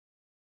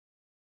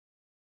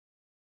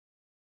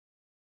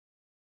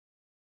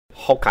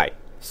Okay,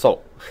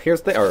 so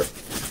here's the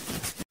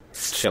Earth.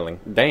 Chilling.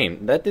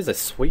 Damn, that is a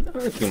sweet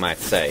Earth, you might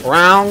say.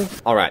 Wrong!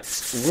 Alright,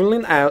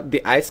 ruling out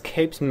the ice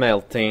caps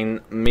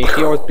melting,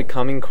 meteors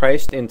becoming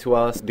crashed into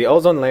us, the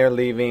ozone layer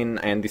leaving,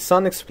 and the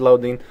sun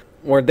exploding,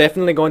 we're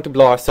definitely going to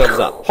blow ourselves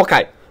up.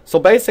 Okay, so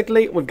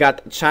basically we've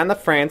got China,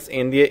 France,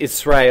 India,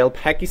 Israel,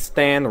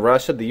 Pakistan,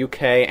 Russia, the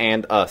UK,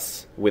 and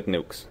us with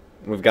nukes.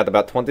 We've got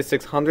about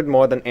 2,600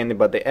 more than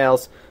anybody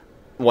else.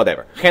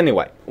 Whatever.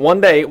 Anyway, one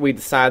day we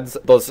decide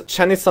those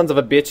Chinese sons of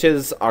a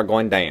bitches are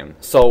going down.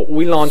 So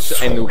we launch a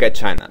nuke at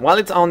China. While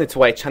it's on its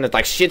way, China's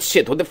like, shit,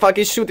 who the fuck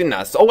is shooting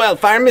us? Oh well,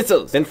 fire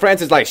missiles. Then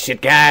France is like, shit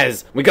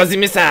guys, we got the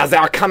missiles, they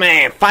are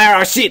coming, fire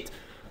our shit.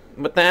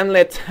 But I'm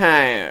let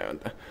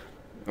tired.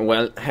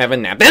 Well, have a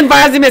nap, then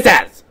fire the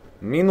missiles.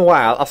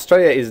 Meanwhile,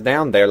 Australia is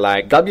down there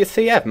like,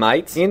 WCF,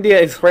 mates? India,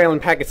 Israel,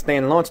 and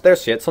Pakistan launched their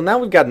shit, so now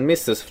we've got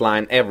missiles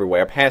flying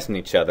everywhere, passing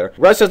each other.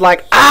 Russia's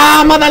like,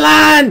 ah,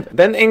 motherland!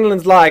 Then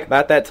England's like,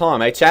 about that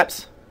time, eh,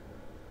 chaps?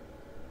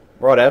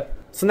 Righto.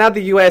 So now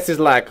the US is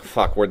like,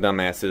 fuck, we're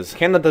dumbasses.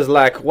 Canada's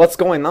like, what's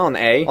going on,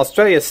 eh?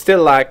 Australia's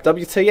still like,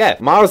 WTF.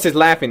 Mars is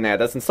laughing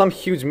at us, and some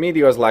huge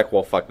meteor's like,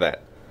 well, fuck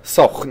that.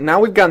 So, now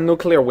we've got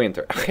nuclear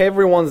winter.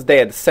 Everyone's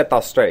dead except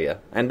Australia.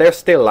 And they're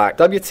still like,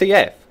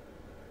 WTF.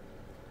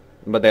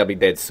 But they'll be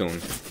dead soon.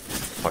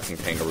 Fucking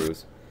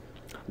kangaroos.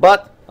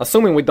 But,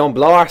 assuming we don't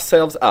blow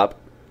ourselves up,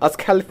 us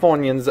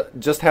Californians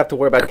just have to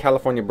worry about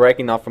California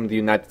breaking off from the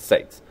United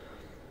States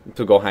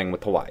to go hang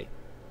with Hawaii.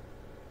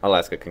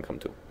 Alaska can come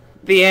too.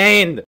 The end!